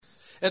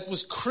It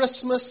was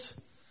Christmas,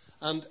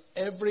 and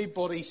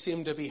everybody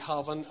seemed to be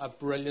having a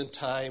brilliant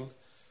time,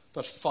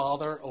 but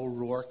Father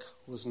O'Rourke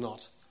was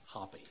not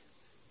happy.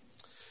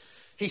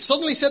 He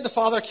suddenly said to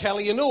Father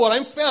Kelly, you know what,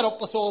 I'm fed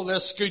up with all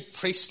this good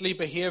priestly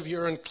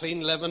behaviour and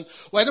clean living.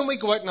 Why don't we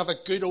go out and have a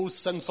good old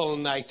sinful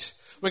night?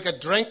 We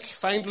could drink,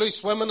 find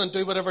loose women, and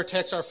do whatever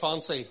takes our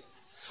fancy.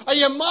 Are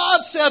you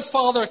mad, said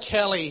Father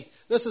Kelly.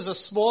 This is a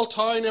small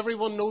town,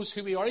 everyone knows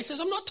who we are. He says,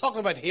 I'm not talking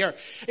about here.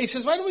 He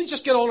says, why don't we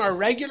just get on our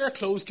regular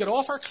clothes, get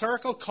off our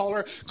clerical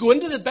collar, go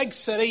into the big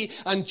city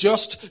and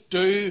just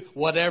do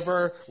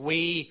whatever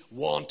we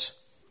want.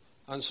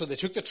 And so they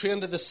took the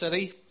train to the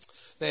city.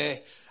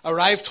 They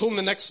arrived home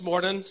the next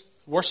morning,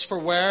 worse for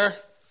wear,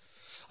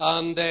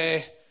 and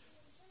they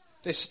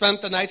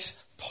spent the night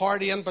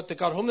partying, but they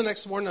got home the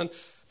next morning and a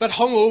bit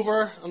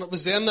hungover, and it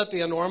was then that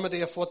the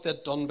enormity of what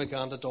they'd done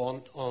began to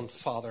dawn on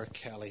Father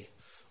Kelly.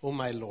 Oh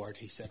my Lord,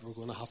 he said, we're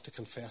going to have to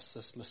confess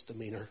this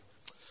misdemeanour.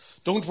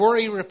 Don't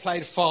worry,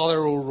 replied Father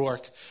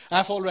O'Rourke.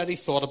 I've already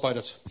thought about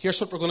it. Here's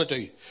what we're going to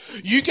do.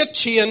 You get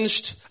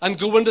changed and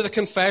go into the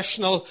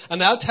confessional,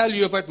 and I'll tell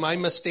you about my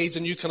misdeeds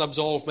and you can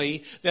absolve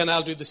me. Then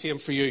I'll do the same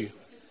for you.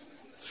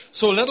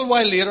 So a little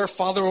while later,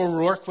 Father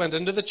O'Rourke went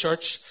into the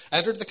church,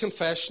 entered the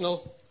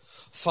confessional.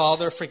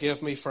 Father,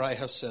 forgive me, for I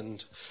have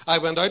sinned. I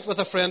went out with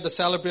a friend to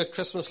celebrate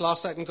Christmas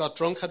last night and got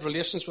drunk, had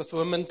relations with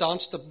women,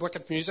 danced to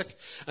wicked music,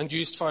 and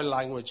used foul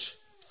language.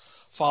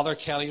 Father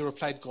Kelly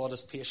replied, God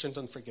is patient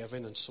and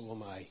forgiving, and so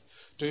am I.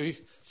 Do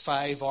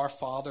 5 Our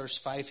Fathers,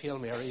 5 Hail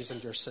Marys,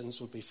 and your sins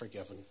will be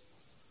forgiven.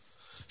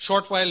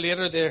 Short while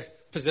later, their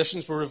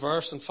positions were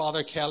reversed, and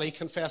Father Kelly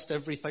confessed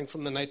everything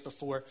from the night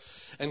before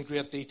in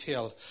great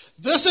detail.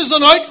 This is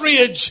an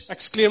outrage,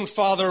 exclaimed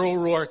Father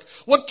O'Rourke.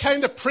 What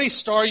kind of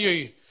priest are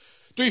you?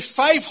 Do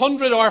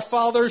 500 Our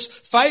Fathers,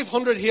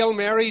 500 Hail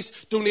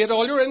Marys, donate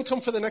all your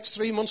income for the next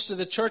 3 months to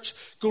the church,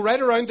 go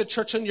right around the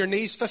church on your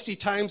knees 50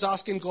 times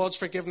asking God's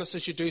forgiveness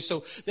as you do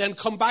so, then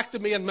come back to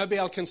me and maybe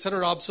I'll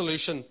consider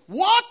absolution.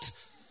 What?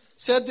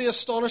 Said the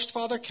astonished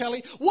Father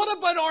Kelly. What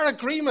about our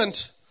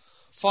agreement?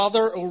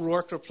 Father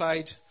O'Rourke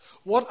replied,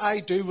 what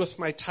I do with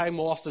my time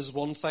off is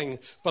one thing,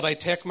 but I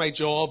take my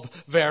job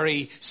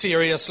very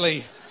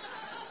seriously.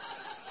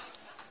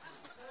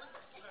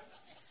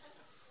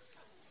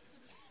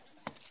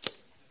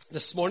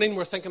 This morning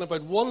we're thinking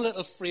about one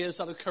little phrase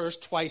that occurs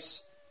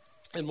twice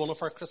in one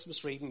of our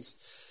Christmas readings.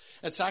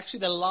 It's actually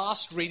the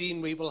last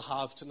reading we will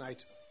have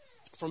tonight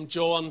from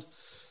John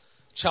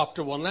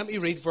chapter 1. Let me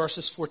read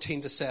verses 14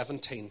 to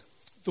 17.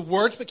 The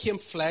Word became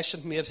flesh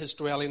and made his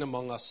dwelling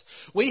among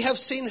us. We have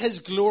seen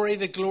his glory,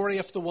 the glory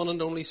of the one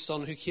and only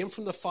Son, who came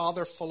from the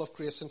Father, full of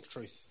grace and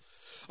truth.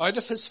 Out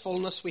of his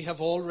fullness we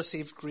have all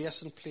received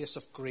grace in place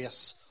of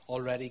grace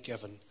already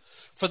given.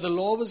 For the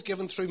law was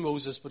given through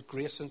Moses, but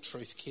grace and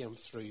truth came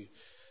through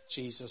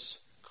Jesus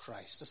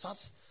Christ. It's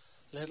that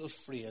little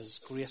phrase,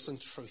 grace and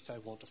truth, I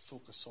want to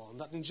focus on.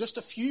 That in just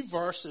a few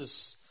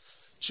verses,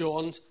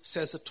 John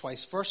says it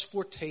twice. Verse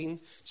 14,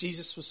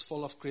 Jesus was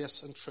full of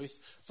grace and truth.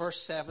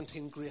 Verse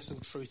 17, grace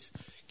and truth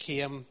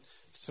came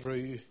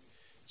through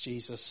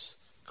Jesus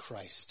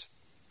Christ.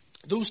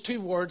 Those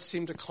two words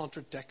seem to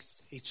contradict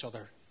each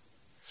other.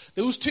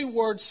 Those two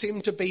words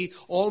seem to be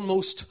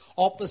almost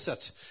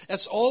opposite.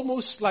 It's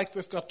almost like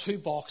we've got two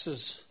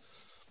boxes.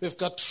 We've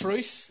got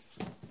truth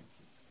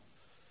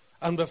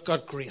and we've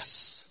got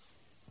grace.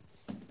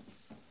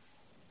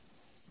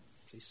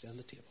 Please stay on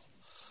the table.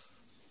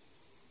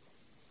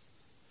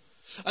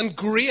 And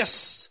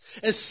grace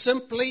is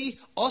simply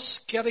us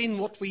getting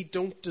what we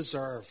don't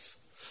deserve.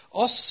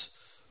 Us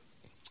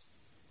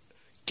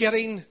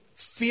getting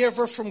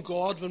favour from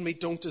God when we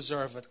don't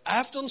deserve it.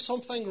 I've done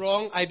something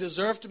wrong. I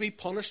deserve to be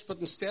punished, but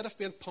instead of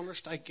being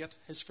punished, I get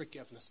his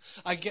forgiveness.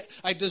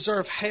 I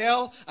deserve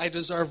hell. I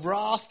deserve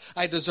wrath.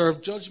 I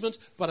deserve judgment,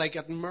 but I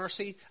get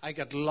mercy. I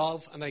get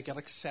love, and I get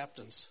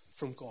acceptance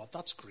from God.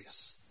 That's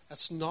grace.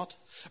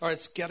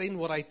 It's getting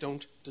what I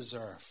don't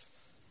deserve.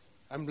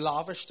 I'm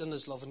lavished in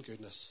his love and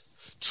goodness.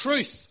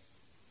 Truth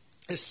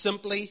is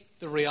simply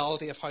the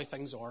reality of how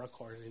things are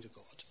according to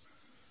God.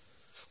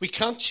 We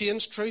can't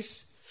change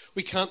truth.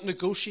 We can't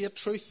negotiate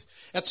truth.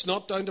 It's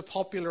not down to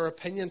popular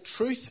opinion.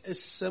 Truth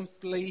is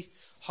simply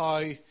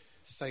how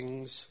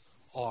things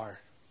are.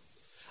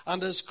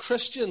 And as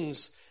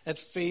Christians, it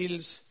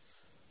feels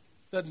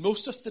that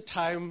most of the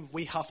time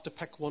we have to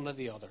pick one or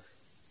the other.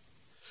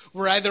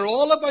 We're either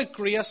all about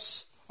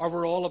grace or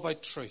we're all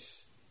about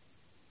truth.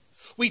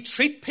 We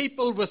treat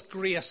people with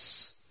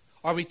grace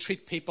or we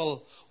treat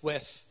people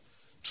with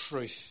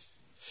truth.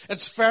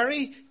 It's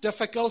very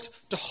difficult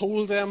to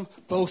hold them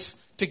both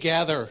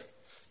together.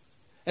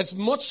 It's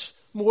much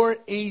more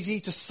easy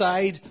to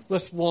side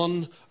with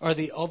one or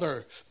the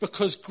other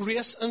because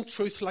grace and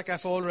truth, like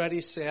I've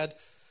already said,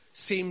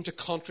 seem to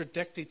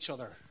contradict each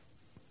other.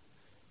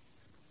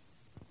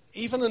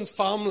 Even in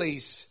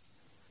families,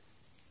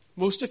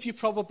 most of you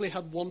probably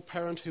had one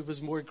parent who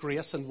was more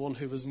grace and one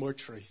who was more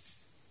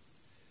truth.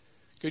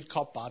 Good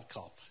cop, bad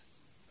cop.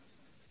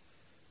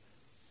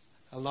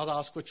 I'll not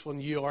ask which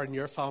one you are in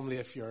your family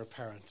if you're a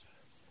parent.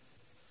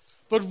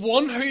 but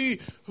one who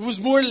was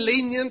more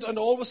lenient and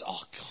always,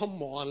 oh,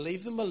 come on,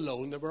 leave them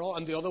alone. They were all,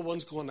 and the other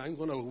one's going, I'm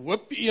going to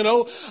whip,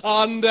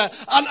 and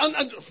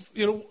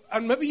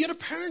maybe you had a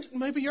parent,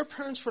 maybe your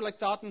parents were like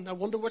that, and I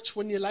wonder which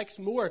one you liked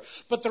more.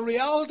 But the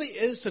reality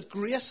is that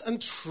grace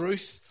and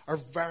truth are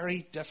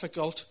very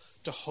difficult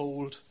to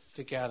hold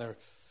together.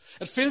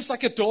 It feels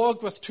like a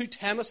dog with two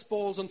tennis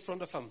balls in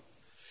front of him.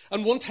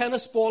 And one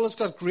tennis ball has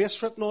got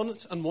grace written on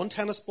it, and one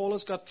tennis ball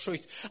has got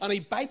truth. And he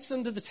bites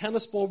into the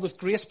tennis ball with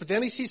grace, but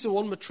then he sees the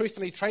one with truth,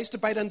 and he tries to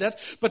bite into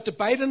it. But to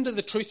bite into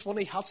the truth one,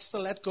 he has to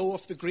let go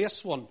of the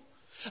grace one.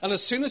 And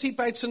as soon as he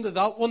bites into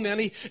that one, then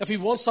if he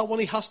wants that one,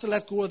 he has to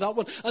let go of that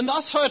one. And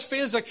that's how it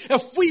feels like.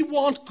 If we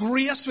want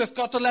grace, we've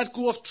got to let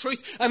go of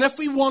truth. And if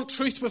we want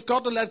truth, we've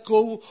got to let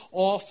go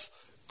of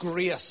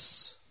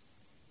grace.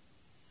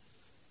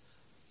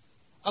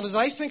 And as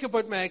I think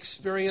about my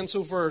experience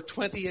over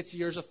 28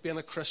 years of being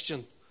a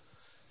Christian,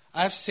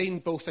 I've seen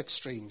both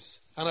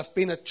extremes. And I've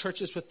been at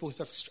churches with both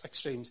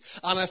extremes.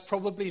 And I've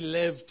probably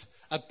lived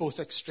at both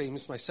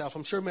extremes myself.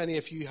 I'm sure many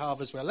of you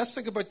have as well. Let's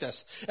think about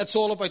this. It's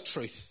all about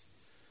truth.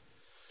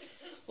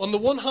 On the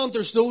one hand,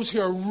 there's those who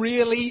are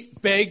really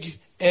big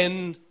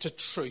into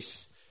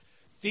truth.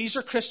 These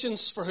are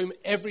Christians for whom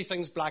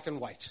everything's black and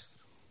white.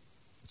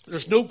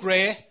 There's no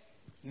grey,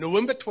 no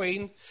in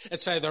between.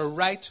 It's either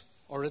right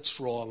or it's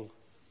wrong.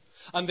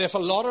 And they have a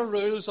lot of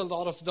rules, a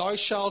lot of thou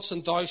shalt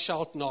and thou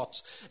shalt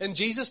not. In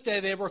Jesus' day,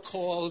 they were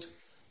called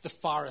the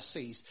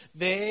Pharisees.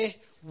 They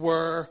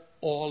were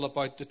all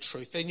about the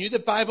truth. They knew the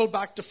Bible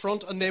back to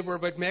front, and they were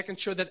about making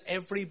sure that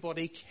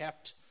everybody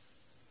kept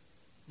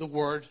the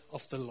word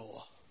of the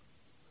law.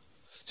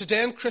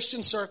 Today in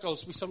Christian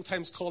circles, we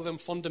sometimes call them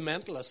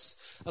fundamentalists,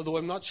 although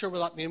I'm not sure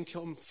where that name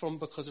came from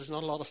because there's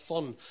not a lot of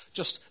fun,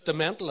 just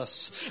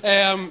dementalists.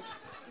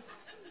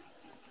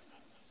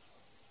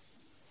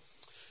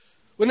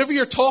 Whenever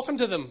you're talking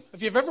to them,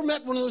 if you've ever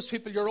met one of those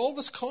people, you're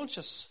always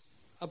conscious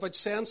about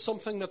saying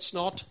something that's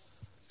not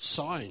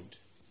sound.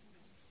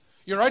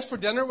 You're out for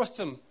dinner with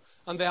them,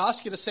 and they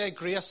ask you to say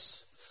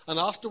grace, and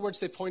afterwards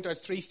they point out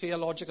 3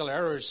 theological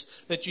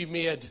errors that you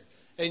made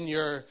in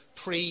your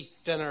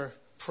pre-dinner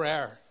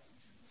prayer.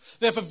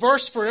 They have a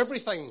verse for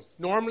everything,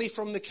 normally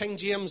from the King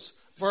James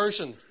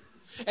Version.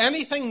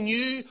 Anything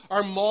new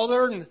or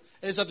modern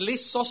is at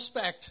least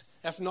suspect,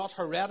 if not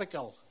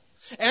heretical.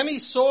 Any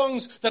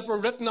songs that were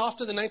written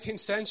after the 19th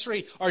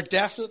century are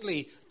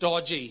definitely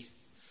dodgy.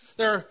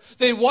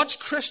 They watch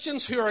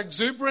Christians who are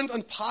exuberant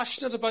and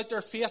passionate about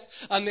their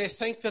faith, and they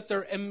think that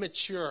they're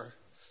immature.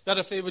 That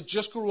if they would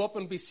just grow up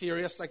and be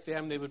serious like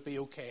them, they would be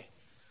okay.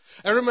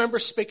 I remember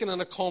speaking in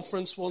a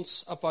conference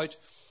once about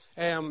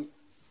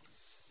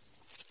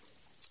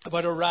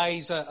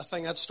Arise, a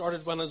thing I'd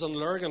started when I was in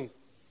Lurgan.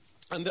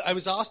 And I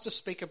was asked to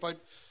speak about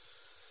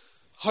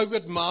how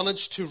we'd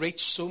managed to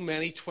reach so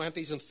many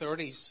 20s and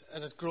 30s.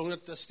 It had grown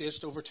at this stage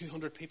to over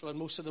 200 people, and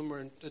most of them were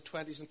in the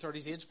 20s and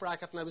 30s age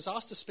bracket. And I was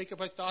asked to speak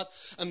about that.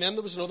 And then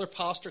there was another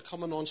pastor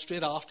coming on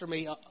straight after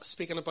me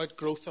speaking about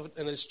growth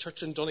in his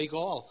church in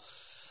Donegal.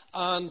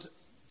 And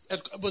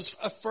it was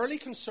a fairly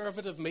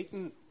conservative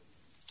meeting,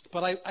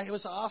 but I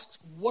was asked,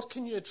 what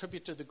can you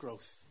attribute to the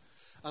growth?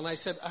 And I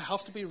said, I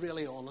have to be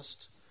really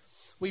honest.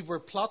 We were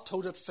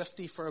plateaued at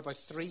 50 for about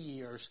 3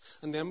 years,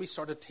 and then we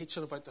started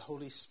teaching about the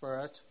Holy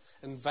Spirit,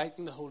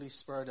 inviting the Holy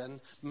Spirit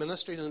in,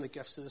 ministering in the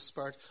gifts of the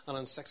Spirit, and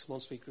in 6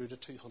 months we grew to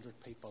 200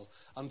 people.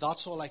 And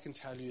that's all I can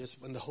tell you is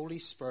when the Holy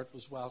Spirit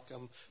was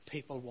welcome,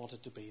 people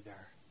wanted to be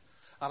there.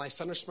 And I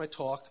finished my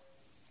talk,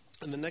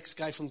 and the next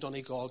guy from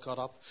Donegal got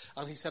up,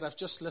 and he said, I've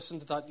just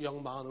listened to that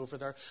young man over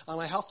there,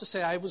 and I have to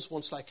say I was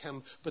once like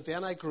him, but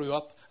then I grew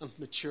up and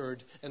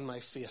matured in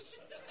my faith.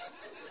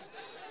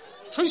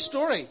 True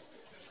story.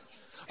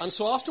 And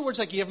so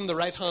afterwards I gave him the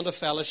right hand of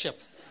fellowship.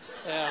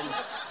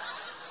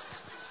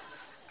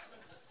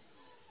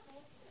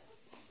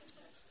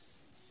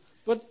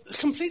 But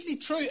completely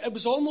true. It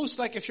was almost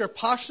like if you're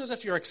passionate,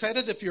 if you're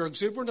excited, if you're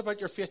exuberant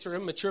about your faith, you're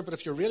immature. But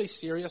if you're really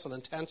serious and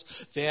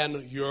intense,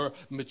 then you're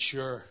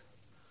mature.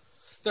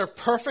 They're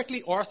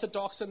perfectly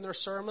orthodox in their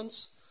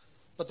sermons,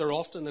 but they're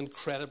often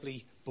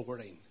incredibly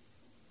boring.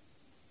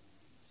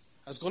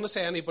 I was going to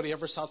say anybody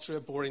ever sat through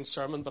a boring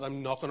sermon, but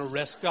I'm not going to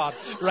risk that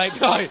right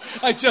now.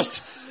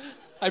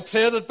 I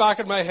played it back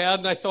in my head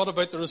and I thought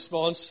about the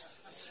response.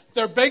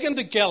 They're big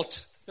into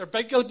guilt. They're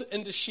big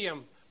into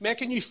shame,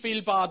 making you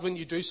feel bad when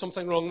you do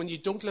something wrong, when you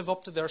don't live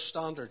up to their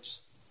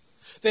standards.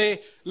 They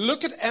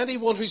look at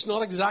anyone who's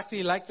not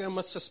exactly like them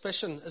with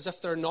suspicion as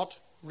if they're not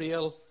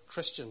real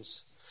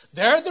Christians.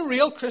 They're the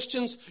real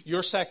Christians,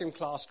 you're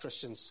second-class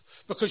Christians.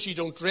 Because you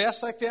don't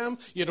dress like them,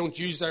 you don't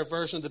use their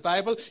version of the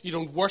Bible, you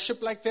don't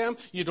worship like them,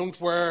 you don't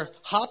wear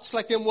hats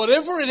like them,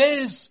 whatever it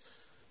is.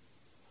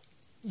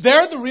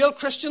 They're the real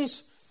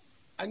Christians,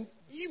 and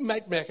you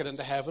might make it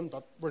into heaven,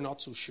 but we're not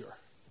so sure.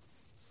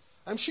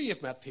 I'm sure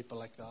you've met people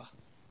like that.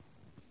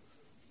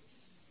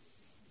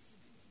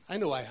 I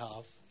know I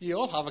have. You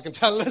all have, I can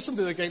tell. Listen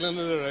to the giggling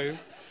in the room.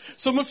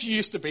 Some of you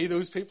used to be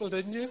those people,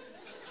 didn't you?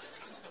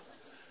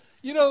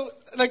 You know,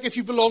 like if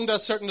you belong to a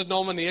certain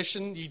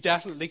denomination, you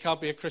definitely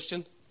can't be a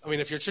Christian. I mean,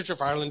 if your Church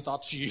of Ireland,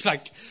 that's you.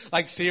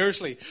 Like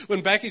seriously.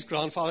 When Becky's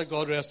grandfather,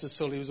 God rest his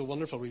soul, he was a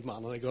wonderful wee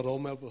man, and I got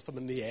on well with him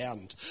in the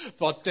end.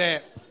 But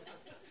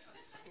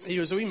he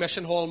was a wee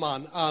mission hall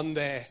man, and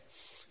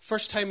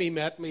first time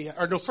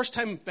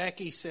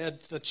Becky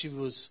said that she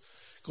was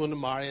going to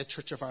marry a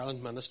Church of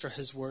Ireland minister,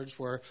 his words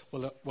were,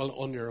 well,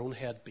 on your own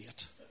head be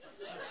it.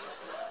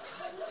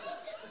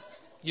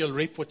 You'll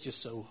reap what you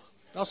sow.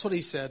 That's what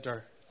he said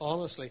there,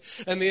 honestly.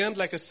 In the end,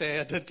 like I say,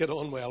 I did get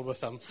on well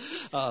with him.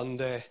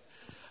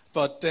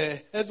 But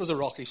it was a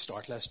rocky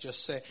start, let's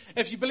just say.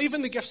 If you believe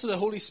in the gifts of the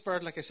Holy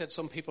Spirit, like I said,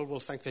 some people will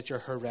think that you're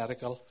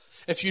heretical.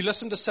 If you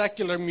listen to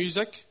secular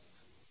music,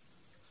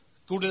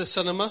 go to the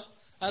cinema.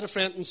 I had a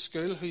friend in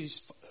school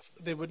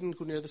they wouldn't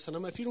go near the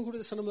cinema. If you don't go to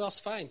the cinema, that's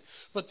fine.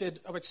 But they had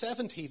about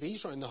 7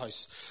 TVs around the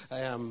house,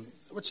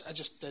 which I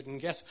just didn't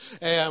get.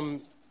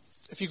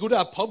 If you go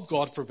to a pub,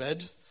 God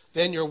forbid,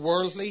 then you're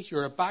worldly,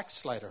 you're a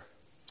backslider.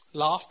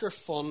 Laughter,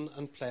 fun,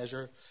 and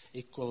pleasure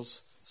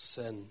equals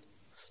sin.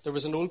 There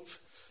was an old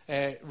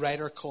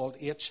writer called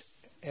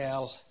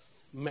H.L.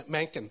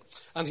 Mencken,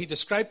 and he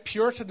described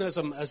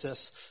Puritanism as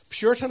this.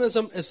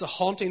 Puritanism is the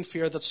haunting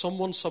fear that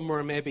someone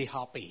somewhere may be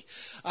happy.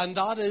 And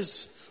that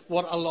is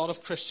what a lot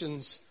of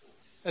Christians,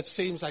 it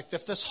seems like,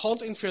 if this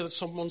haunting fear that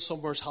someone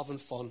somewhere is having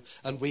fun,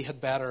 and we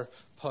had better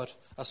put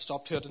a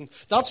stop to it. And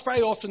that's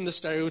very often the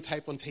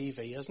stereotype on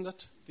TV, isn't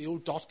it? The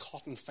old Dot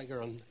Cotton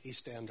figure on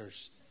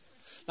EastEnders.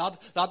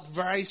 That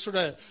very sort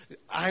of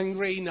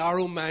angry,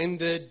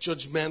 narrow-minded,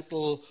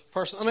 judgmental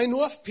person. And I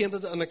know I've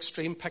painted an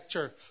extreme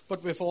picture,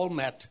 but we've all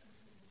met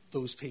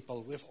those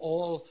people. We've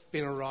all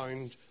been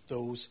around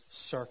those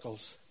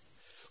circles.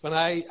 When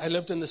I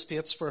lived in the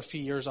States for a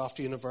few years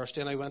after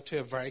university, and I went to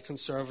a very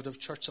conservative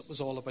church that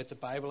was all about the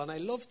Bible, and I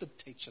loved the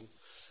teaching.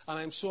 And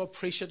I'm so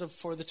appreciative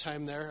for the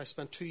time there. I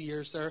spent 2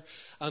 years there.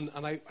 And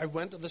I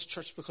went to this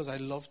church because I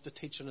loved the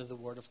teaching of the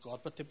Word of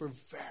God. But they were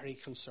very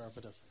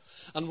conservative.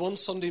 And one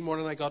Sunday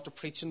morning I got to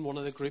preach in one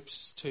of the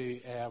groups to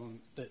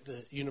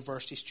the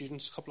university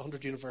students, a couple of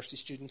hundred university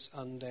students.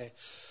 And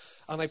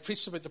I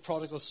preached about the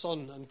prodigal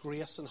son and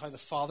grace and how the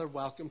father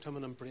welcomed him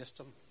and embraced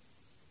him.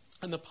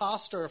 And the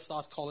pastor of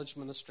that college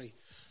ministry,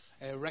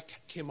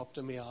 Rick, came up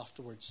to me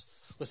afterwards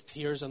with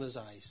tears in his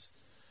eyes.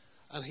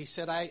 And he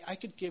said, I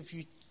could give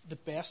you the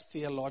best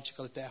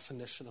theological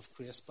definition of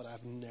grace, but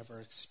I've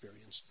never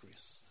experienced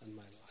grace in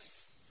my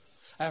life.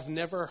 I've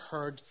never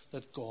heard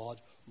that God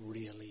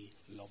really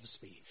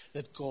loves me,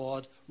 that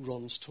God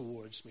runs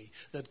towards me,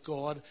 that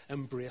God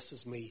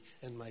embraces me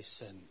in my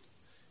sin.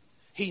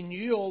 He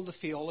knew all the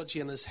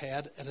theology in his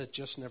head, it had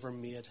just never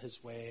made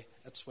its way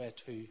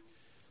to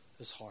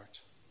his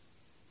heart.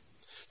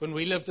 When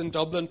we lived in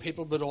Dublin,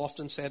 people would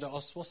often say to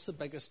us, what's the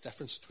biggest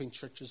difference between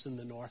churches in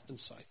the north and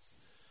south?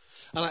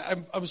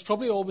 And I was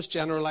probably always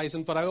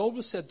generalising, but I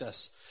always said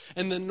this.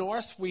 In the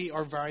north, we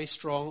are very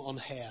strong on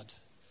head,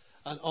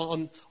 and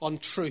on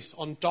truth,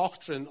 on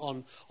doctrine,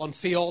 on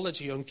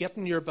theology, on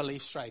getting your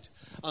beliefs right.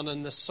 And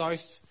in the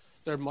south,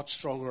 they're much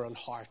stronger on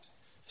heart.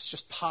 It's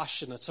just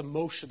passion, it's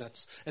emotion,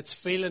 it's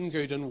feeling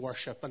good in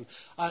worship. And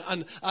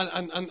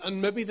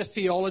maybe the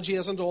theology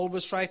isn't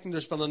always right, and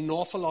there's been an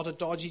awful lot of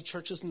dodgy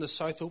churches in the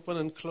south open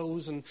and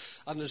close, and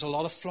there's a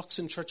lot of flux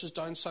in churches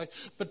down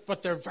south.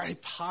 But they're very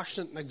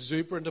passionate and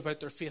exuberant about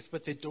their faith,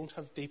 but they don't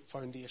have deep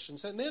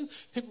foundations. And then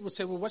people would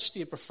say, well, which do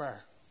you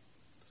prefer?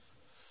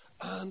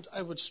 And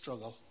I would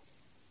struggle,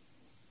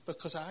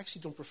 because I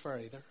actually don't prefer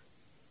either.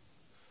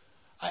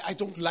 I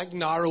don't like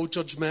narrow,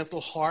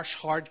 judgmental, harsh,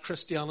 hard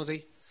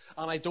Christianity.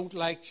 And I don't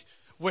like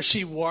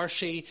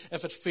wishy-washy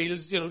if it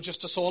feels,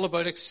 just it's all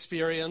about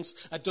experience.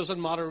 It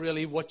doesn't matter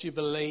really what you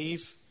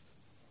believe,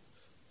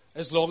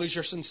 as long as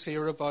you're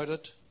sincere about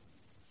it.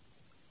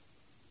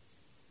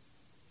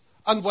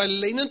 And while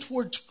leaning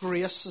towards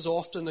grace is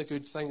often a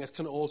good thing, it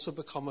can also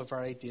become a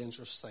very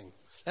dangerous thing.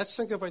 Let's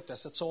think about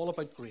this. It's all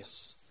about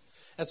grace.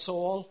 It's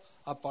all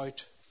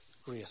about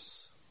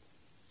grace.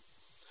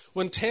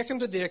 When taken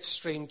to the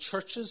extreme,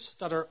 churches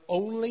that are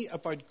only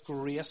about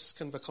grace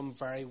can become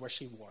very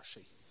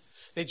wishy-washy.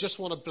 They just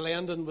want to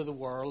blend in with the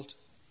world.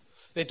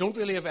 They don't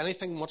really have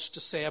anything much to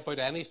say about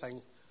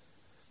anything.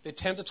 They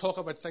tend to talk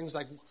about things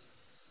like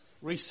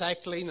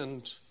recycling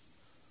and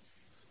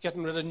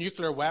getting rid of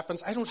nuclear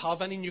weapons. I don't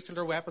have any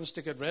nuclear weapons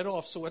to get rid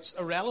of, so it's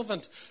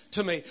irrelevant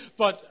to me.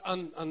 But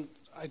and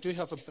I do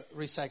have a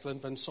recycling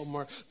bin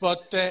somewhere.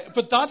 But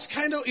that's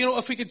kind of,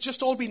 if we could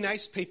just all be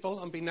nice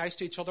people and be nice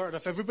to each other, and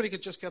if everybody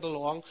could just get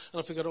along,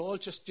 and if we could all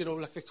just,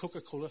 like the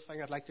Coca-Cola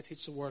thing, I'd like to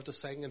teach the world to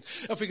sing, and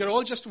if we could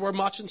all just wear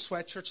matching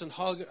sweatshirts and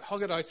hug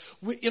it out,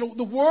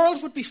 the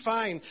world would be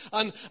fine.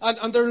 And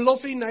they're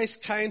lovely, nice,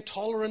 kind,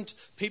 tolerant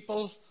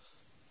people.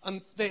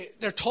 And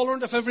they're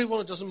tolerant of everyone.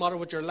 It doesn't matter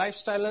what your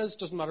lifestyle is. It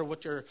doesn't matter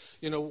what your,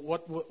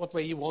 what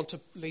way you want to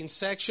lean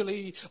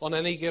sexually on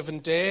any given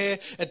day.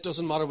 It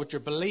doesn't matter what your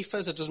belief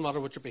is. It doesn't matter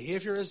what your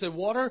behavior is. They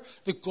water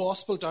the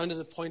gospel down to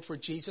the point where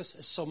Jesus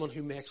is someone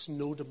who makes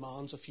no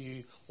demands of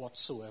you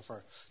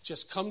whatsoever.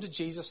 Just come to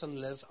Jesus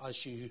and live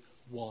as you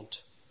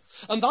want.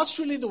 And that's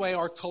really the way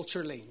our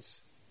culture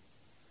leans.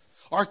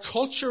 Our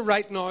culture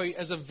right now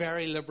is a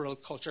very liberal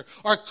culture.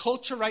 Our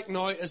culture right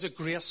now is a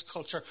grace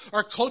culture.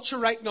 Our culture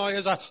right now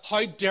is a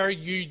how dare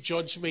you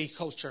judge me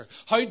culture.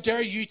 How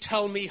dare you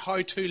tell me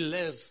how to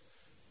live.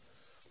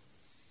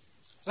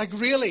 Like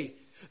really,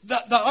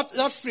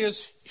 that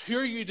phrase, who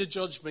are you to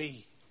judge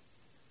me?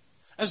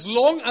 As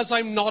long as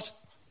I'm not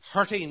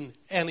hurting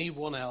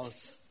anyone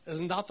else.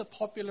 Isn't that the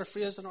popular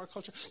phrase in our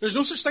culture? There's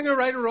no such thing as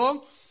right or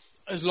wrong,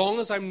 as long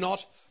as I'm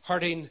not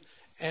hurting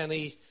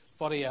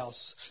anybody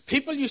else.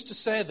 People used to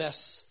say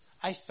this,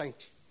 I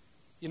think.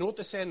 You know what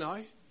they say now?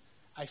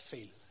 I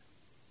feel.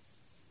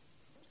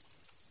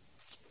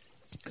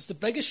 It's the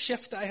biggest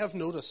shift I have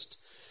noticed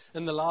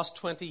in the last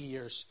 20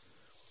 years.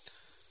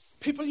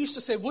 People used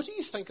to say, what do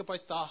you think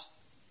about that?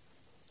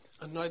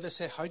 And now they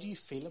say, how do you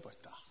feel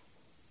about that?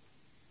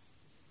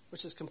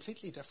 Which is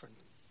completely different.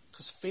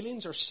 Because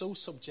feelings are so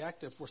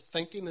subjective, where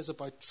thinking is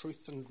about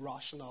truth and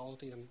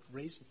rationality and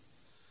reason.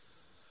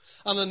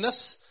 And in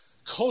this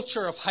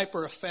culture of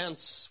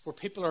hyper-offense, where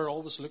people are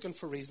always looking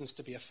for reasons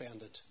to be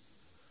offended,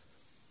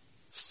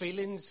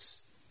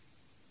 feelings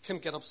can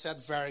get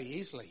upset very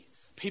easily.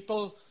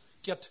 People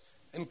get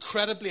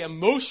incredibly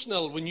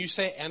emotional when you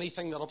say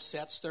anything that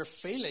upsets their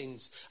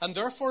feelings. And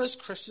therefore, as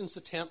Christians,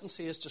 the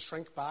tendency is to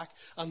shrink back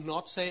and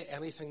not say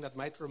anything that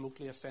might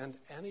remotely offend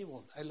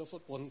anyone. I love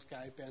what one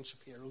guy, Ben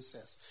Shapiro,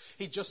 says.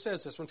 He just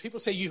says this. When people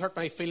say, you hurt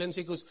my feelings,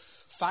 he goes,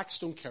 facts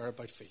don't care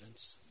about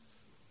feelings.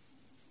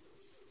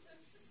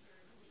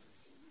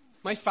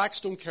 My facts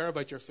don't care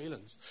about your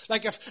feelings.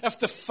 Like if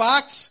the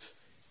facts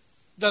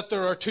that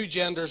there are two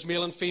genders,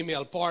 male and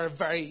female, bar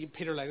very,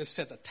 Peter Linus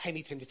said that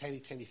tiny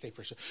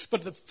percent.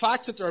 But the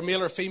facts that they're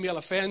male or female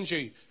offends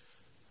you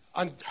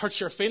and hurts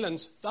your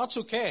feelings, that's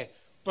okay.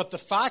 But the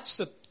facts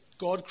that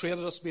God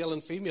created us male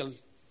and female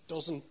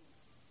doesn't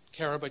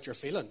care about your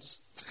feelings.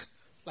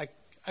 Like,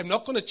 I'm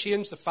not going to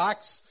change the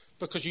facts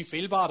because you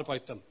feel bad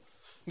about them.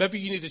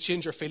 Maybe you need to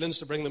change your feelings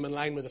to bring them in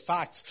line with the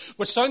facts,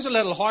 which sounds a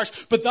little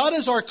harsh, but that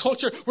is our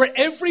culture where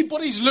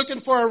everybody's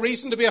looking for a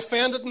reason to be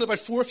offended, and about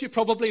 4 of you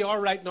probably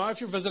are right now if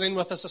you're visiting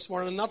with us this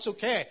morning, and that's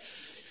okay.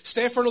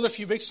 Stay for another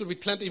few weeks, there'll be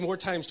plenty more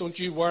times, don't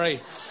you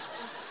worry.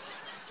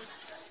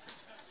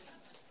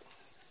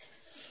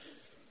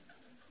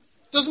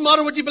 Doesn't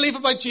matter what you believe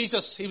about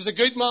Jesus. He was a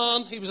good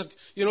man. He was a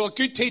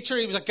good teacher.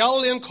 He was a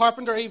Galilean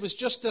carpenter. He was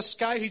just this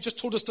guy who just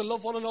told us to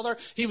love one another.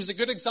 He was a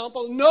good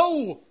example.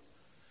 No!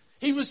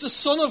 He was the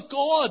Son of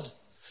God.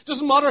 It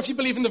doesn't matter if you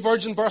believe in the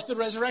virgin birth and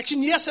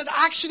resurrection. Yes, it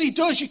actually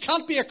does. You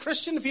can't be a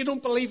Christian if you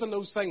don't believe in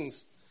those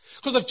things.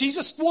 Because if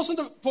Jesus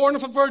wasn't born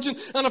of a virgin,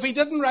 and if he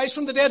didn't rise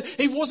from the dead,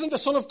 he wasn't the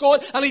Son of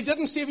God, and he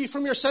didn't save you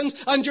from your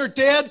sins, and you're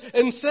dead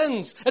in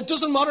sins. It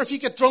doesn't matter if you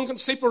get drunk and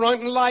sleep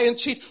around and lie and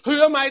cheat. Who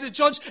am I to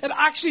judge? It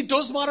actually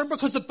does matter,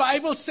 because the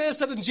Bible says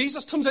that when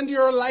Jesus comes into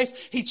your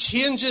life, he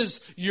changes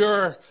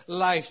your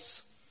life.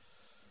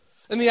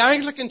 In the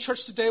Anglican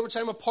Church today, which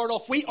I'm a part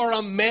of, we are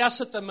a mess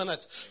at the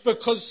minute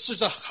because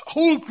there's a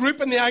whole group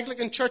in the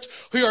Anglican Church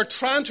who are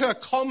trying to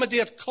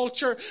accommodate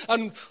culture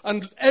and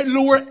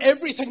lower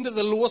everything to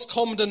the lowest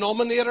common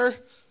denominator.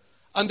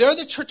 And they're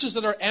the churches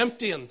that are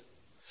emptying.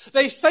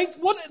 They think,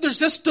 there's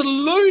this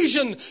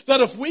delusion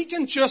that if we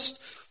can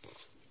just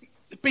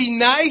be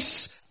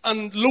nice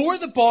and lower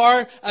the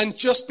bar and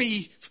just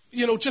be,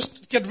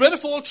 just get rid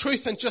of all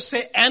truth and just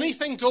say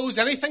anything goes,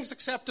 anything's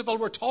acceptable,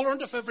 we're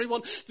tolerant of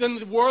everyone, then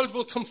the world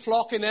will come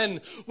flocking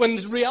in. When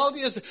the reality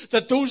is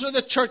that those are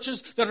the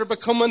churches that are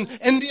becoming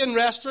Indian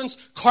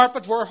restaurants,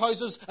 carpet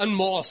warehouses, and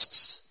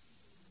mosques.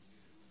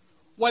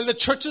 While the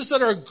churches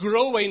that are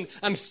growing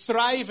and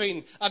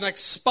thriving and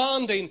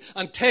expanding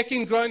and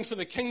taking ground for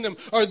the kingdom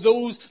are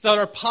those that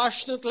are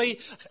passionately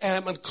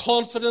and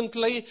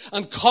confidently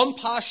and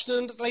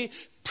compassionately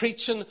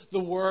preaching the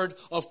word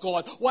of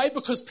God. Why?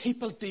 Because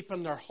people deep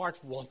in their heart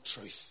want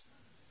truth.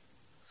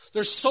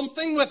 There's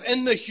something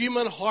within the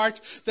human heart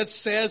that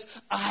says,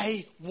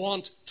 I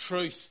want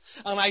truth.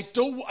 And I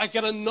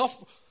get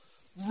enough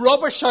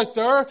rubbish out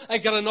there, I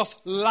get enough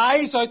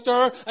lies out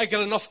there, I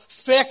get enough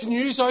fake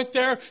news out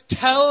there.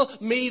 Tell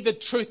me the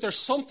truth. There's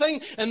something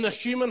in the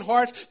human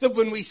heart that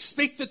when we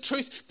speak the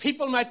truth,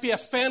 people might be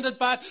offended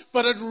by it,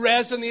 but it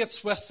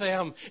resonates with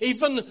them.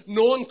 Even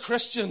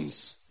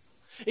non-Christians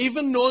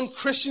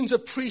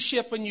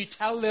appreciate when you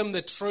tell them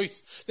the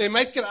truth. They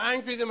might get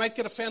angry, they might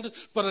get offended,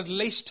 but at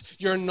least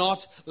you're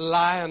not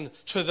lying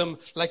to them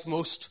like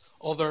most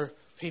other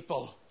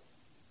people.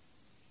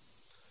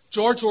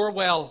 George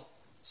Orwell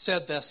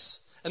said this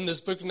in his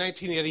book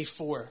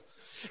 1984.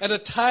 At a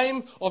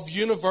time of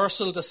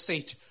universal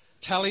deceit,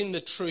 telling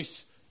the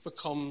truth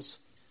becomes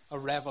a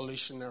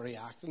revolutionary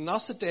act. And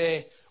that's the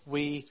day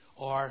we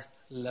are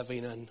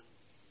living in.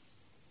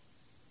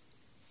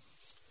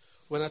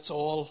 When it's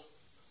all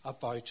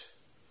about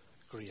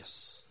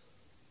grace.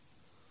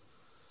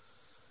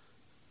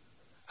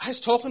 I was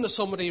talking to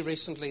somebody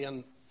recently,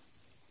 and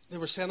they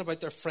were saying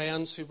about their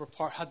friends who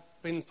had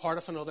been part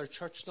of another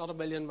church, not a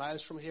million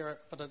miles from here,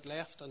 but had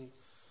left. And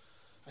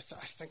I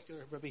think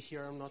they're maybe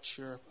here, I'm not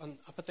sure.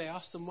 But they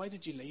asked them, why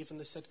did you leave? And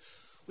they said,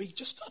 we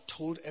just got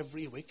told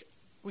every week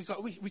we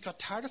got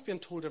tired of being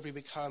told every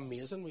week how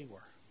amazing we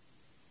were.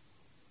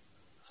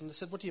 And they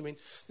said, what do you mean?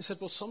 They said,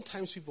 well,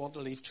 sometimes we want to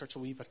leave church a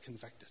wee bit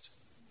convicted.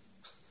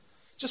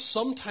 Just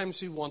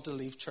sometimes we want to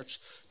leave church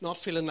not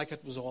feeling like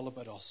it was all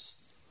about us,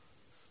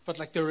 but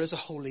like there is a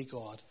holy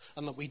God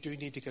and that we do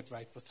need to get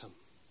right with him.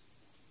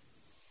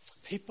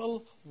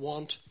 People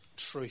want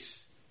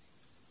truth.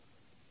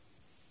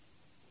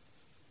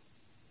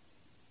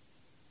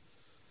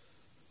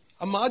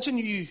 Imagine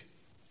you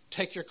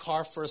take your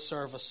car for a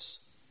service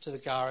to the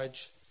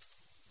garage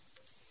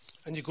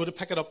and you go to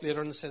pick it up later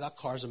and they say, that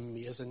car's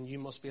amazing. You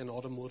must be an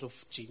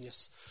automotive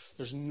genius.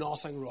 There's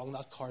nothing wrong.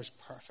 That car's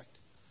perfect.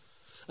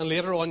 And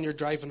later on you're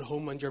driving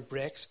home and your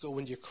brakes go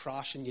and you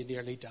crash and you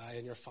nearly die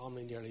and your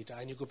family nearly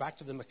die. And you go back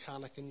to the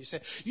mechanic and you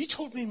say, you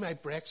told me my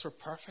brakes were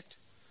perfect.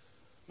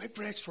 My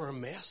brakes were a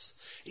mess.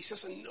 He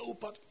says, no,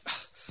 but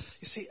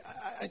you see,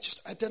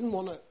 I didn't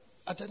want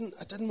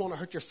to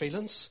hurt your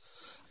feelings.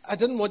 I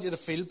didn't want you to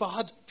feel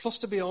bad. Plus,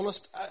 to be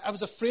honest, I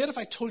was afraid if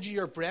I told you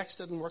your brakes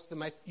didn't work,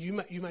 you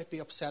might be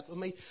upset with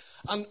me.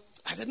 And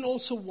I didn't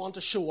also want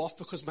to show off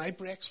because my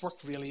brakes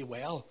worked really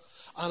well.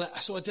 And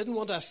so I didn't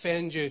want to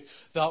offend you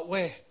that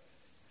way.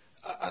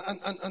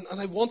 And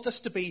I want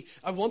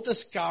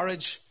this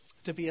garage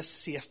to be a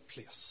safe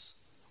place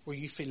where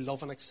you feel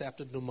loved and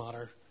accepted no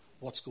matter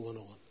what's going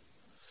on.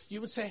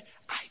 You would say,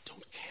 I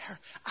don't care.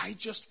 I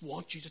just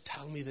want you to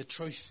tell me the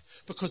truth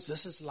because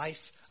this is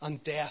life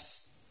and death.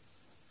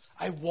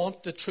 I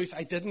want the truth.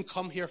 I didn't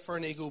come here for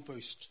an ego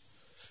boost.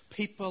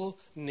 People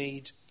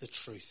need the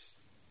truth.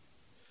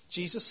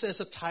 Jesus says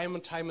it time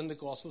and time in the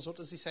Gospels. What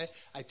does he say?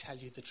 I tell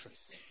you the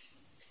truth.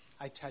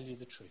 I tell you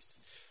the truth.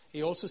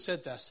 He also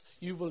said this,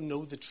 you will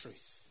know the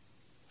truth.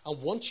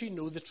 And once you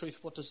know the truth,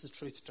 what does the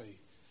truth do?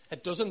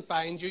 It doesn't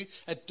bind you.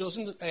 It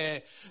doesn't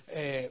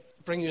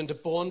bring you into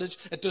bondage.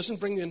 It doesn't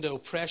bring you into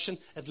oppression.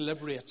 It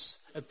liberates.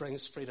 It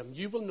brings freedom.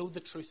 You will know the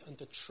truth and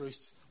the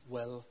truth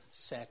will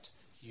set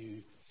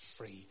you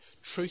free.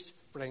 Truth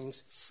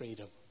brings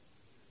freedom,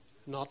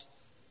 not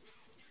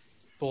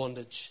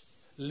bondage.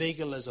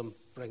 Legalism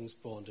brings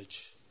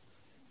bondage.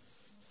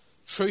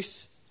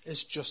 Truth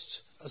is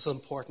just as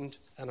important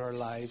in our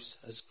lives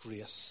as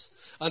grace.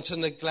 And to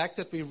neglect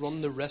it, we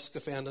run the risk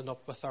of ending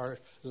up with our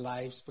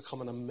lives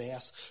becoming a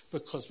mess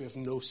because we have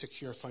no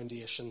secure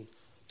foundation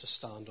to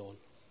stand on.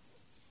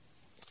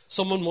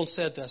 Someone once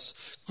said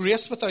this,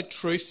 grace without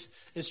truth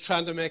is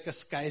trying to make a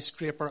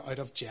skyscraper out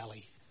of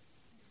jelly.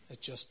 It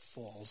just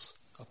falls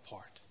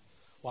apart.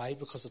 Why?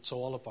 Because it's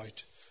all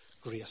about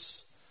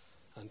grace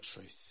and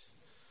truth.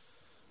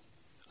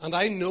 And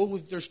I know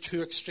there's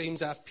two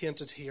extremes I've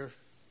painted here.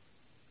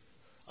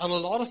 And a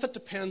lot of it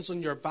depends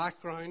on your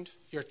background,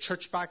 your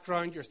church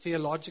background, your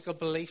theological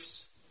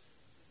beliefs.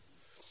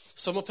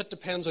 Some of it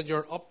depends on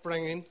your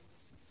upbringing.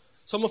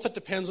 Some of it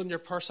depends on your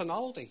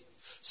personality.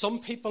 Some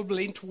people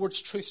lean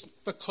towards truth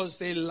because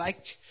they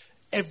like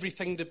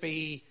everything to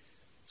be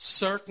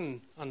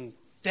certain and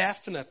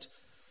definite.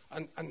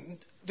 And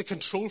the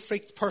control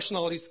freak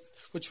personalities,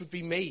 which would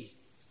be me,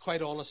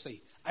 quite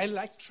honestly. I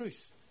like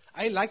truth.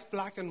 I like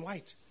black and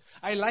white.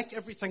 I like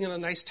everything in a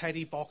nice,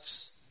 tidy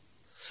box.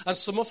 And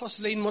some of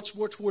us lean much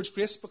more towards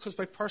grace because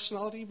by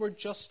personality we're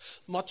just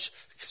much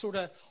sort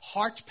of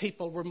heart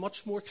people. We're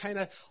much more kind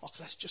of,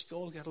 let's just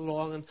all get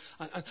along. And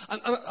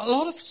a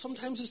lot of it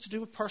sometimes is to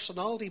do with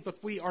personality,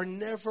 but we are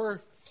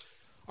never,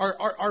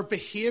 our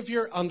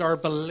behavior and our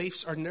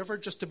beliefs are never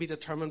just to be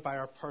determined by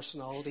our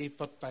personality,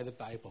 but by the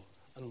Bible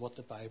and what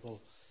the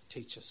Bible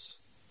teaches.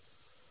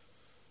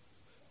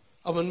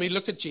 And when we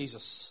look at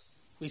Jesus,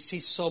 we see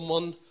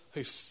someone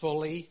who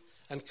fully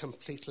and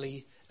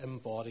completely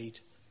embodied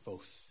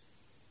both.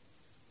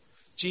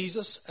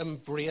 Jesus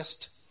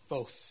embraced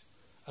both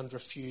and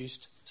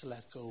refused to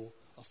let go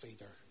of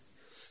either.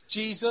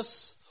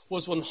 Jesus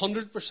was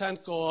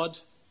 100% God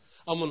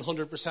and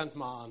 100%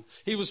 man.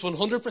 He was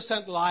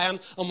 100% lion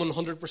and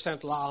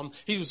 100% lamb.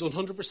 He was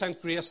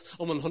 100% grace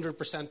and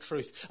 100%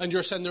 truth. And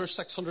you're saying there's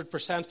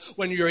 600%.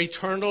 When you're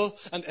eternal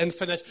and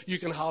infinite, you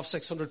can have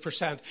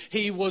 600%.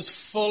 He was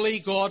fully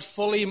God,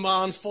 fully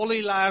man,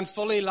 fully lion,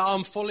 fully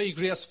lamb, fully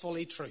grace,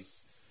 fully truth.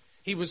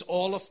 He was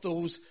all of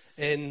those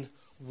in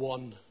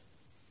one.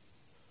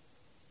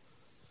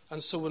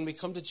 And so when we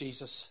come to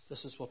Jesus,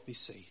 this is what we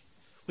see.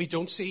 We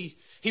don't see,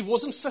 he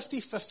wasn't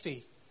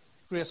 50-50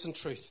 grace and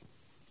truth.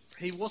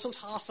 He wasn't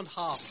half and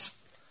half.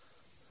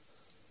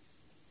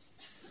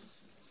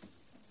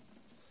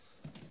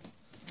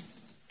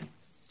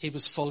 He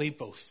was fully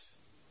both.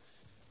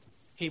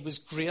 He was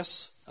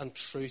grace and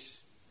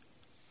truth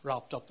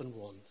wrapped up in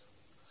one.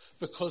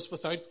 Because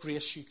without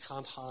grace, you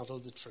can't handle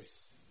the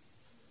truth.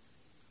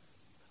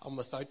 And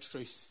without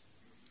truth,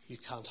 you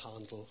can't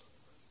handle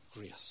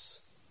grace.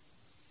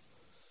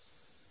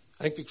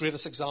 I think the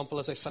greatest example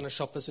as I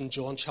finish up is in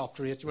John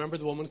chapter 8. You remember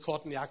the woman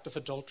caught in the act of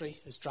adultery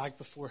is dragged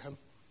before him?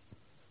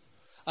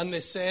 And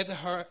they said to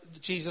her,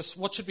 Jesus,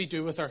 what should we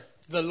do with her?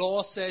 The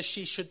law says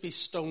she should be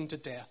stoned to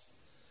death.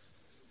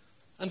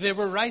 And they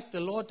were right. The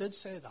law did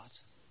say that.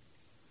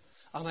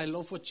 And I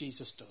love what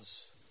Jesus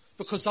does.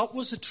 Because that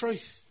was the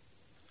truth.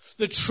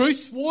 The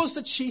truth was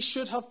that she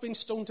should have been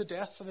stoned to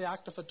death for the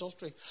act of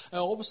adultery. I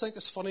always think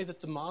it's funny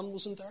that the man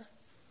wasn't there.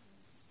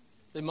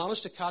 They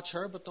managed to catch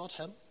her, but not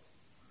him.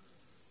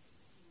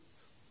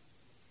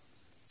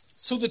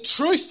 So the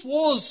truth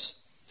was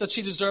that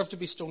she deserved to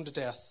be stoned to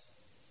death.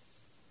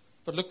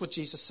 But look what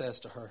Jesus says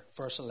to her,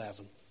 verse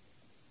 11.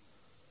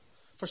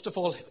 First of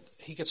all,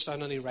 he gets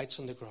down and he writes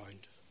on the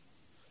ground.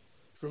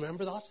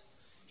 Remember that?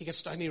 He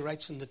gets down and he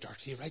writes in the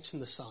dirt. He writes in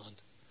the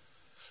sand.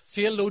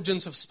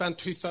 Theologians have spent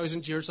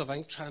 2,000 years of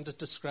ink trying to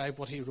describe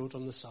what he wrote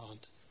on the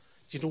sand.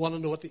 Do you want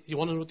to know what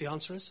the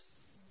answer is?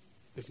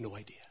 We have no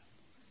idea.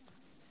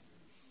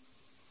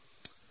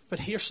 But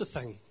here's the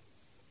thing.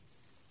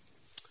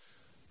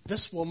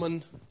 This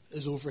woman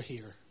is over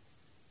here,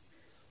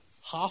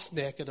 half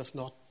naked, if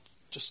not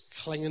just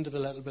clinging to the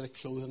little bit of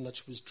clothing that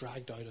she was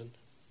dragged out in.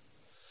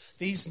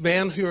 These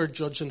men who are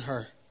judging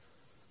her,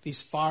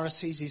 these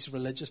Pharisees, these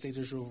religious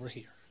leaders are over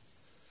here.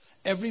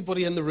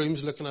 Everybody in the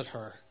room's looking at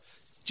her.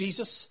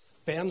 Jesus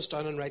bends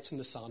down and writes in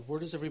the sand. Where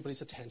does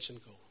everybody's attention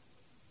go?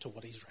 To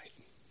what he's writing.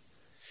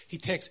 He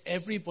takes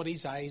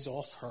everybody's eyes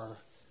off her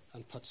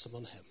and puts them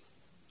on him.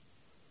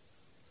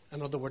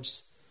 In other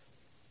words,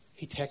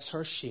 he takes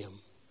her shame,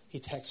 he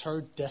takes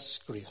her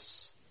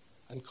disgrace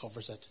and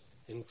covers it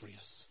in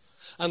grace.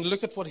 And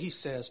look at what he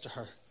says to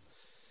her.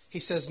 He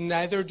says,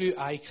 neither do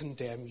I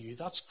condemn you.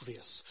 That's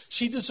grace.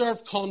 She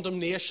deserved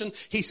condemnation.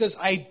 He says,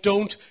 I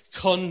don't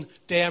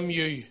condemn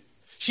you.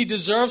 She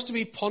deserves to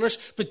be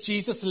punished, but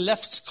Jesus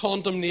lifts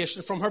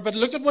condemnation from her. But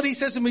look at what he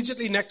says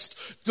immediately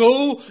next.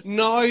 Go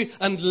now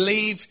and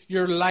leave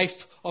your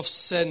life of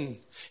sin.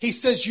 He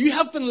says, you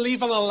have been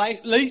leading a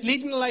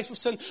life of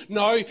sin.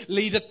 Now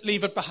leave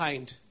it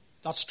behind.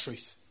 That's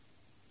truth.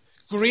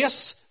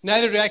 Grace,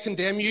 neither do I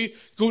condemn you.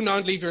 Go now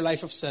and leave your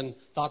life of sin.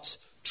 That's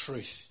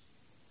truth.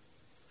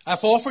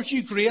 I've offered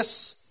you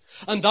grace,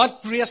 and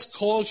that grace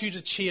calls you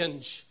to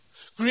change.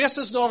 Grace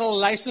is not a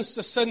license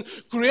to sin.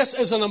 Grace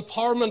is an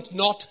empowerment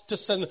not to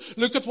sin.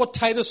 Look at what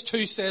Titus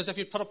 2 says, if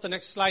you put up the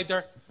next slide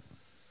there.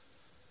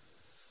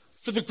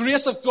 For the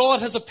grace of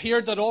God has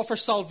appeared that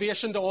offers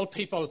salvation to all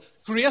people.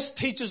 Grace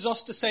teaches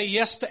us to say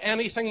yes to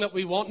anything that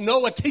we want.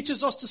 No, it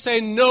teaches us to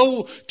say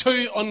no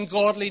to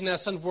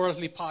ungodliness and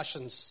worldly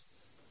passions.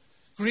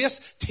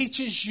 Grace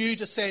teaches you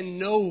to say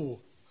no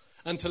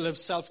and to live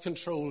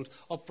self-controlled,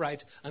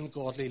 upright and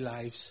godly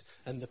lives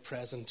in the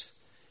present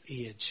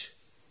age.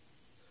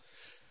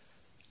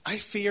 I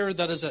fear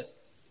that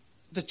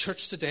the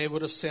church today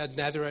would have said,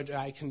 neither do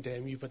I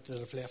condemn you, but they'd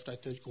have left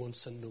out the go and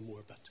sin no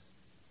more bit.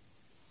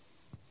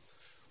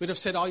 We'd have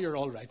said, oh, you're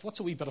all right. What's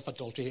a wee bit of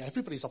adultery?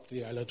 Everybody's up to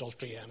the old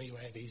adultery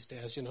anyway these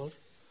days, you know.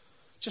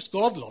 Just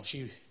God loves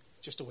you.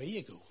 Just away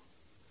you go.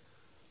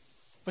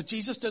 But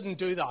Jesus didn't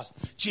do that.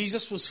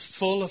 Jesus was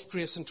full of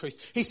grace and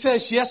truth. He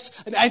says,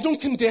 yes, and I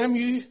don't condemn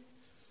you,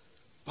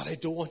 but I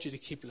don't want you to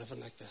keep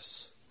living like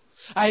this.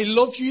 I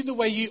love you the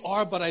way you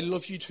are, but I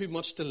love you too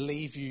much to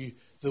leave you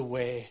the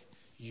way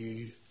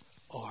you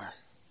are.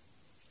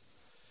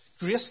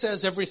 Grace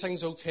says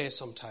everything's okay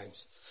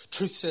sometimes.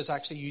 Truth says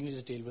actually you need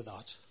to deal with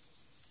that.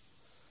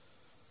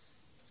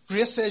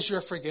 Grace says you're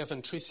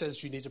forgiven. Truth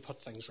says you need to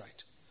put things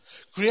right.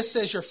 Grace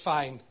says you're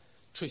fine.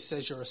 Truth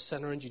says you're a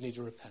sinner and you need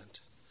to repent.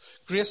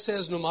 Grace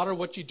says no matter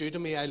what you do to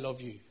me, I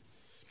love you.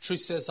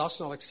 Truth says that's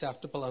not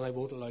acceptable and I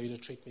won't allow you to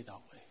treat me that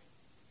way.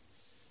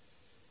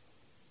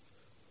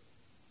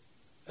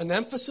 An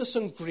emphasis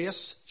on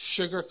grace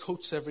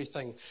sugarcoats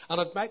everything.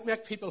 And it might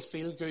make people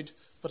feel good,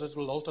 but it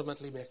will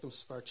ultimately make them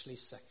spiritually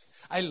sick.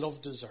 I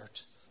love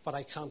dessert, but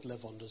I can't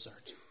live on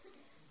dessert.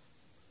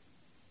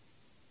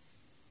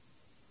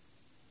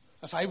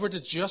 If I were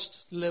to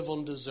just live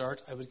on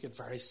dessert, I would get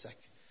very sick.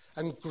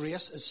 And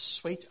grace is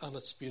sweet and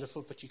it's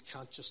beautiful, but you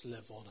can't just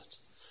live on it.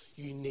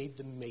 You need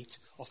the meat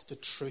of the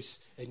truth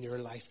in your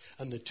life,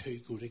 and the two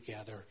go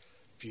together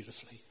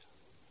beautifully.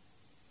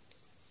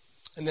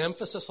 An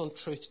emphasis on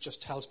truth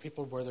just tells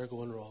people where they're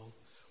going wrong,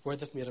 where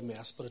they've made a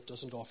mess, but it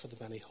doesn't offer them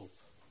any hope.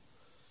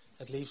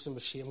 It leaves them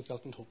with shame,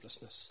 guilt, and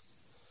hopelessness.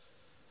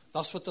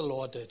 That's what the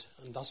law did,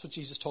 and that's what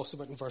Jesus talks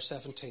about in verse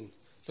 17.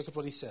 Look at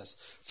what he says.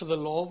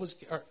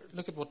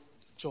 Look at what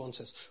John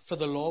says. For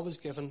the law was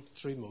given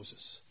through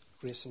Moses.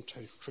 Grace and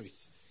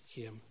truth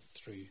came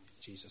through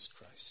Jesus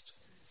Christ.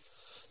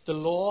 The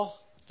law,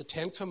 the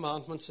 10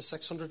 Commandments, the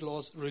 600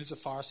 rules the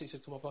Pharisees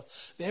had come up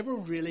with, they were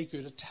really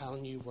good at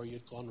telling you where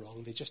you'd gone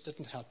wrong. They just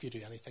didn't help you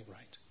do anything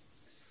right.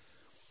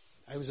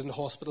 I was in the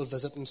hospital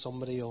visiting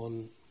somebody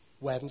on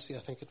Wednesday, I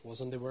think it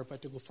was, and they were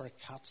about to go for a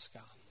CAT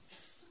scan.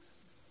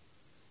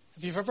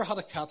 If you've ever had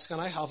a CAT scan,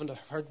 I haven't.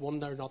 I've heard one,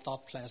 they're not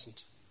that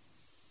pleasant.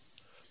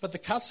 But the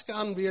CAT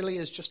scan really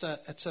is just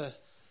it's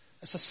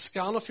a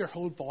scan of your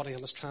whole body,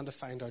 and it's trying to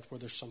find out where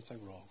there's something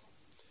wrong.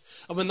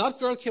 And when that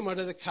girl came out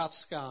of the CAT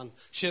scan,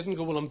 she didn't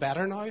go, well, I'm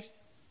better now,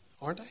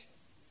 aren't I?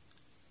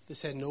 They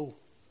said, no,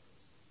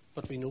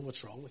 but we know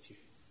what's wrong with you.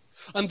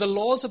 And the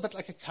law is a bit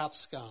like a CAT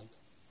scan.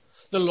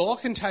 The law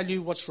can tell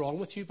you what's wrong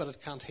with you, but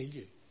it can't heal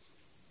you.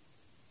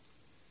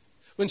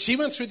 When she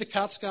went through the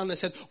CAT scan, they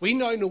said, we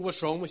now know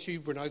what's wrong with you,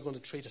 we're now going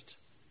to treat it.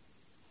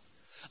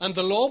 And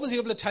the law was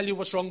able to tell you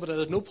what's wrong, but it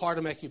had no power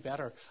to make you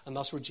better. And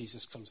that's where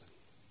Jesus comes in.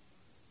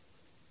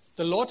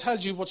 The law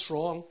tells you what's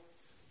wrong.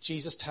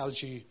 Jesus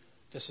tells you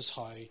this is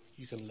how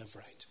you can live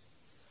right.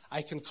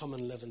 I can come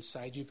and live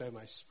inside you by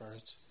my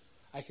Spirit.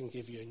 I can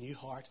give you a new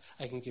heart.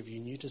 I can give you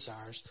new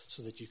desires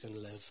so that you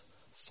can live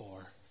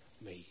for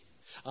me.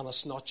 And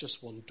it's not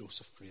just one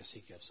dose of grace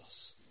he gives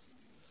us.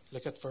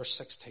 Look at verse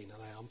 16,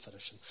 and I am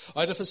finishing.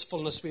 Out of his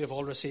fullness we have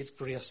all received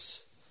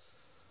grace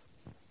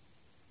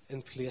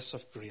in place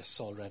of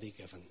grace already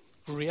given.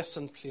 Grace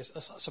in place,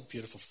 that's a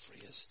beautiful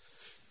phrase.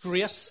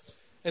 Grace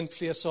in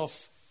place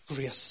of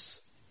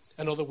grace.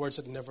 In other words,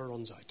 it never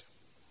runs out.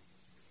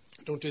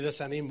 I don't do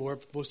this anymore,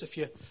 but most of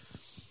you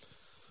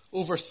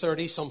over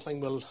 30-something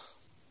will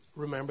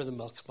remember the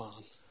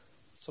milkman.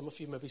 Some of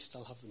you maybe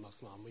still have the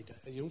milkman. We do.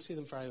 You don't see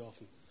them very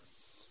often.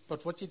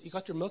 But you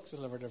got your milk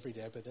delivered every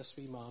day by this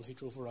wee man who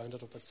drove around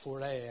at about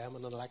 4 a.m.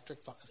 in an electric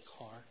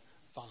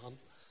van.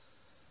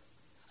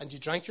 And you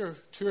drank your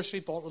 2 or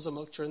 3 bottles of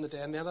milk during the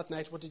day, and then at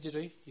night, what did you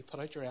do? You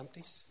put out your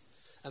empties.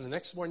 And the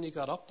next morning you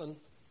got up and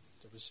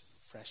there was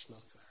fresh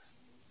milk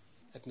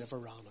there. It never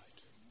ran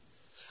out.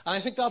 And I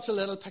think that's a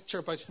little picture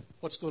about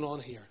what's going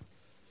on here.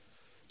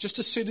 Just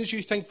as soon as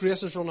you think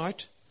grace has run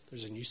out,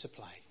 there's a new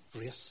supply.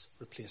 Grace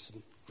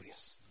replacing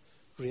grace.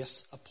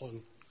 Grace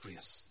upon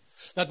grace.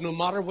 That no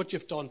matter what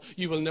you've done,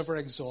 you will never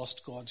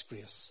exhaust God's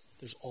grace.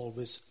 There's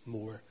always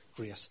more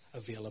grace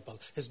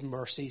available. His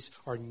mercies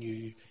are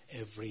new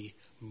every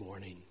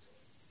morning.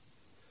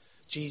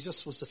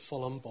 Jesus was the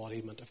full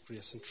embodiment of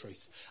grace and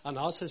truth. And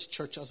as his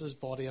church, as his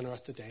body on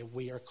earth today,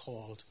 we are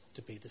called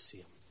to be the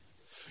same.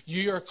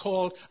 You are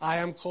called, I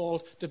am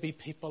called to be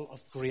people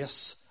of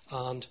grace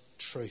and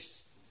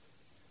truth.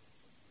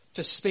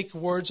 To speak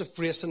words of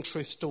grace and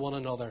truth to one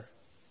another.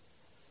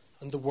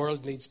 And the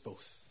world needs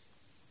both.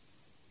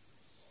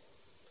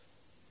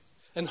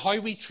 And how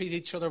we treat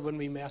each other when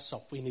we mess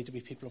up, we need to be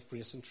people of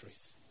grace and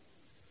truth.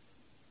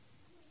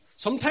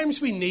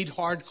 Sometimes we need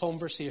hard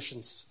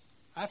conversations.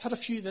 I've had a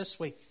few this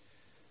week,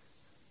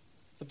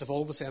 but they've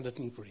always ended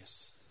in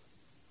grace.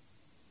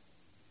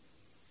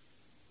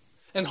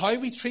 And how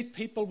we treat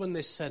people when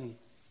they sin,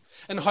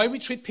 and how we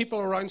treat people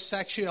around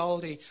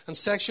sexuality and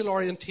sexual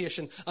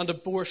orientation and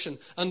abortion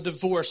and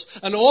divorce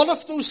and all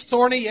of those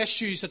thorny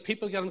issues that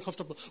people get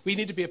uncomfortable, we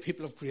need to be a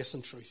people of grace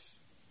and truth.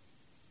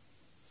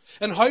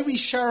 And how we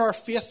share our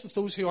faith with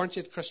those who aren't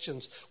yet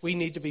Christians, we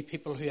need to be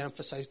people who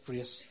emphasize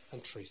grace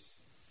and truth.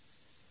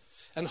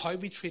 And how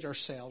we treat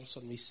ourselves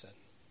when we sin,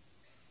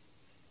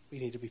 we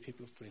need to be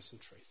people of grace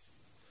and truth.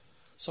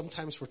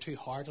 Sometimes we're too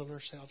hard on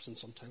ourselves and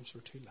sometimes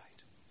we're too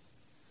light.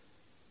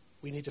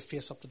 We need to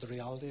face up to the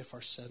reality of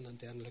our sin and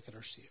then look at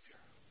our Saviour.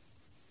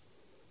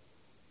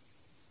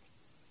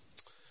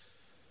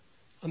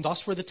 And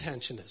that's where the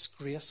tension is,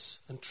 grace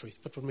and truth.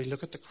 But when we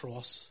look at the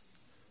cross,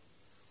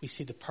 we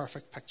see the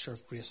perfect picture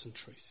of grace and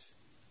truth.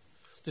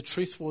 The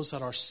truth was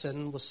that our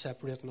sin was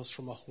separating us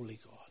from a holy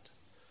God.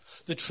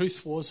 The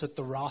truth was that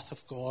the wrath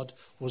of God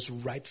was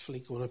rightfully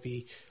going to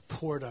be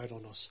poured out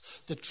on us.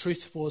 The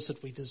truth was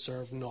that we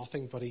deserved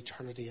nothing but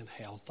eternity in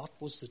hell. That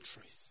was the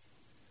truth.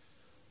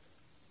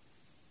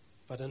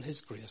 But in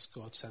his grace,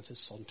 God sent his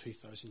Son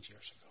 2,000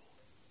 years ago.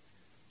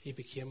 He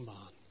became man.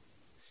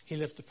 He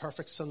lived the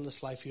perfect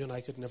sinless life you and I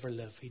could never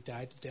live. He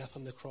died the death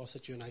on the cross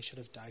that you and I should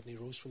have died. And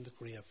he rose from the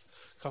grave,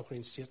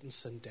 conquering Satan,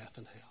 sin, death,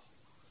 and hell.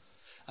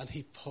 And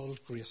he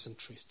pulled grace and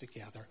truth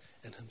together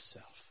in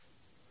himself.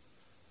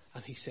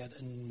 And he said,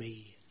 in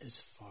me is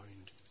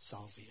found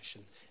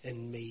salvation.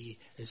 In me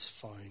is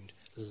found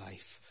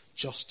life.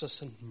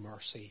 Justice and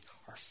mercy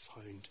are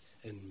found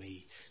in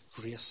me.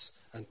 Grace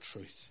and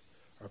truth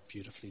are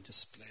beautifully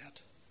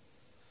displayed.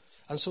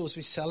 And so as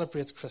we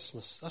celebrate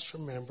Christmas, let's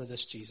remember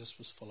this Jesus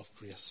was full of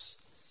grace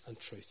and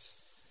truth.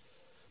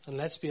 And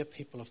let's be a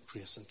people of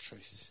grace and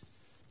truth.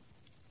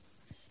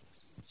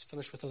 Let's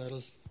finish with a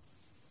little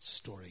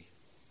story.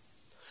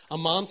 A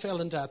man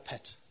fell into a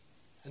pit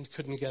and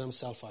couldn't get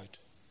himself out.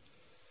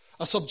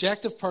 A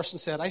subjective person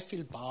said, I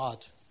feel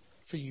bad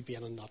for you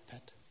being in that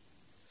pit.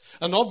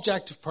 An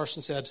objective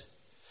person said,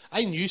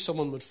 I knew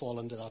someone would fall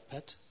into that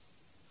pit.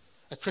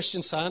 A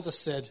Christian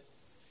Scientist said,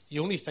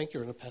 you only think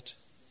you're in a pit.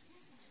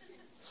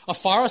 A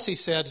Pharisee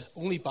said,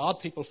 only bad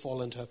people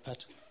fall into a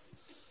pit.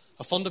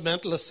 A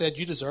fundamentalist said,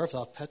 you deserve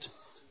that pit.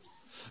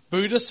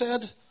 Buddha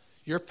said,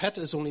 your pit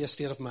is only a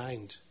state of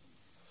mind.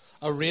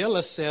 A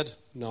realist said,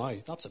 no,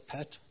 that's a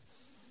pit.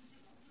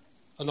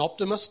 An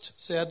optimist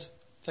said,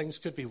 things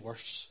could be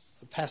worse.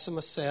 A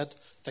pessimist said,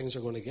 things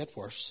are going to get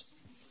worse.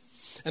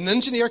 An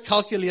engineer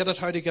calculated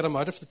how to get him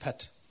out of the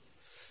pit.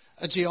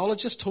 A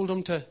geologist told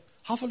him to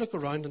have a look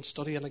around and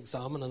study and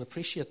examine and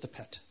appreciate the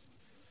pit.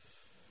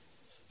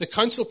 The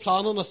council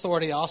planning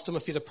authority asked him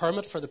if he had a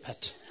permit for the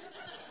pit.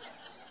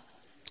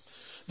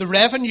 The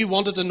revenue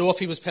wanted to know if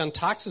he was paying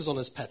taxes on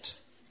his pit.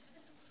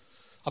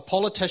 A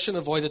politician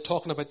avoided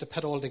talking about the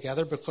pit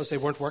altogether because they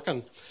weren't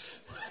working.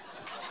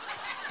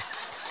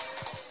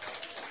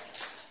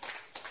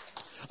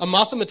 A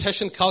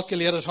mathematician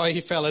calculated how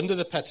he fell into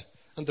the pit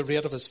and the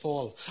rate of his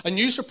fall. A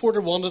news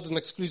reporter wanted an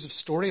exclusive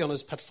story on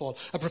his pitfall.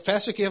 A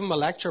professor gave him a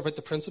lecture about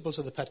the principles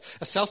of the pit.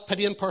 A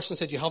self-pitying person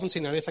said, you haven't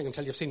seen anything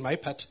until you've seen my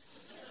pit.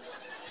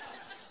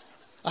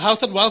 A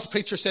health and wealth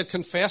preacher said,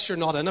 confess you're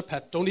not in a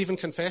pit. Don't even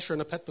confess you're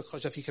in a pit,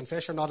 because if you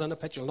confess you're not in a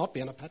pit, you'll not be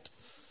in a pit.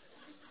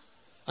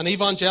 An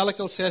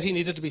evangelical said he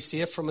needed to be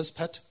saved from his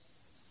pit.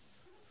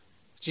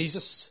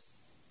 Jesus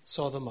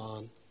saw the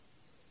man,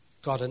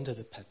 got into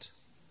the pit,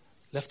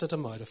 lifted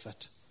him out of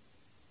it,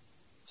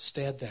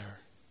 stayed there,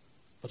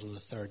 but on the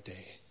third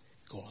day,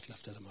 God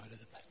lifted him out of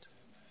the pit.